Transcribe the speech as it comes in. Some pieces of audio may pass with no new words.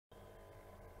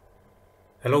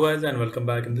Hello guys and welcome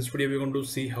back. In this video we're going to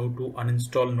see how to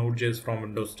uninstall Node.js from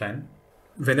Windows 10.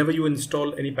 Whenever you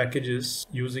install any packages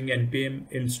using npm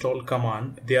install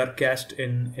command, they are cached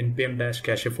in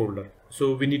npm-cache folder.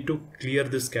 So we need to clear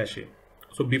this cache.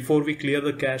 So before we clear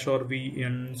the cache or we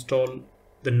install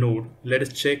the node, let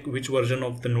us check which version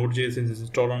of the Node.js is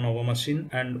installed on our machine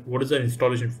and what is the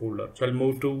installation folder. So I'll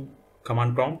move to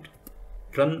command prompt.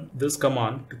 Run this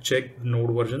command to check the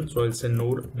node version. So I'll say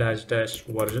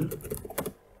node-version.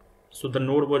 So the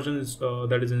node version is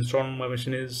that is installed on my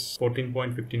machine is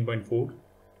 14.15.4.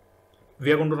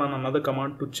 We are going to run another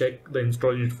command to check the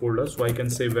installation folder. So I can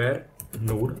say where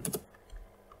node.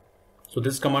 So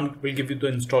this command will give you the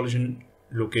installation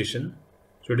location.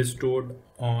 So it is stored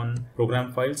on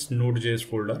program files Node.js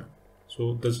folder.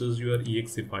 So this is your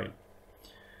exe file.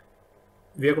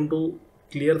 We are going to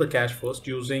clear the cache first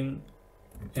using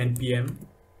npm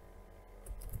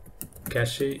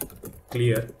cache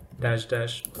clear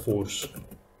 --force.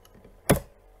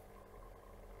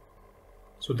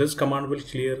 So this command will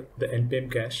clear the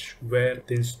npm cache where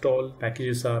the installed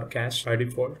packages are cached by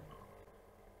default.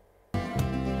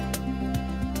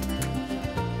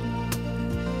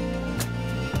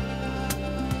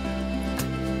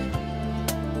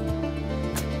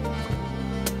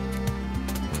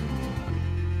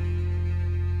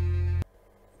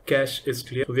 Cache is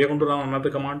clear. So we are going to run another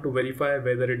command to verify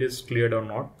whether it is cleared or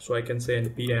not. So I can say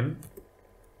npm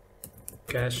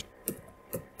cache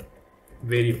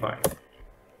verify.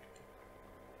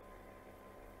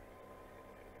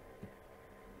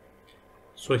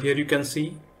 So here you can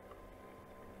see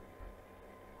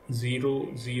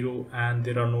 0, 0 and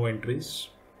there are no entries.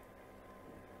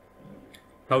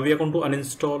 Now we are going to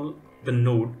uninstall the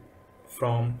node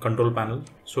from control panel.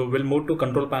 So we'll move to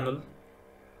control panel.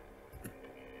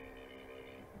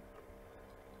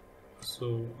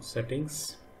 So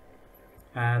settings,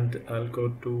 and I'll go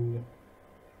to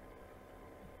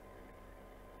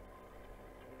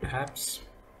apps,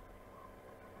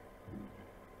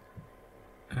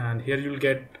 and here you'll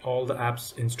get all the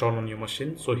apps installed on your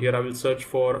machine. So here I will search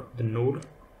for the node.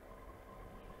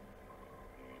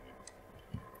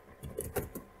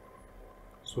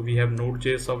 So we have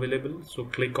Node.js available. So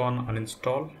click on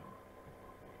uninstall.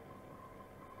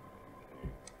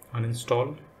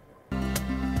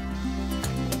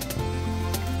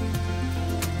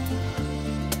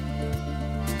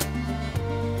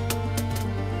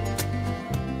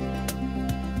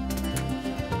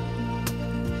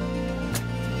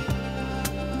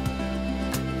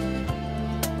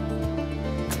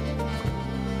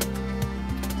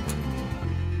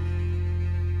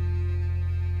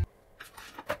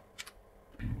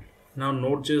 Now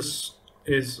Node.js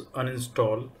is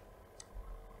uninstalled.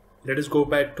 Let us go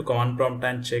back to command prompt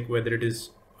and check whether it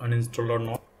is uninstalled or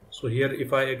not. So here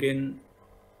if I again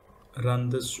run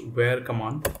this where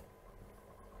command,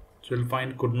 so you'll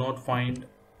find could not find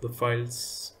the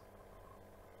files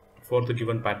for the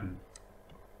given pattern.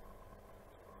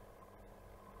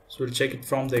 So we'll check it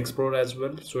from the Explorer as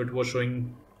well. So it was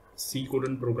showing C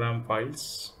colon program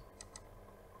files,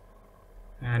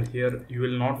 and here you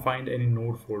will not find any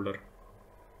node folder.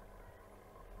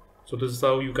 So this is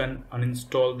how you can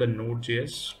uninstall the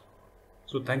Node.js.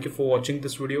 So thank you for watching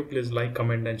this video. Please like,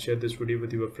 comment and share this video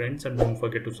with your friends, and don't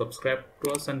forget to subscribe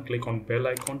to us and click on bell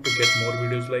icon to get more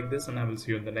videos like this, and I will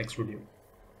see you in the next video.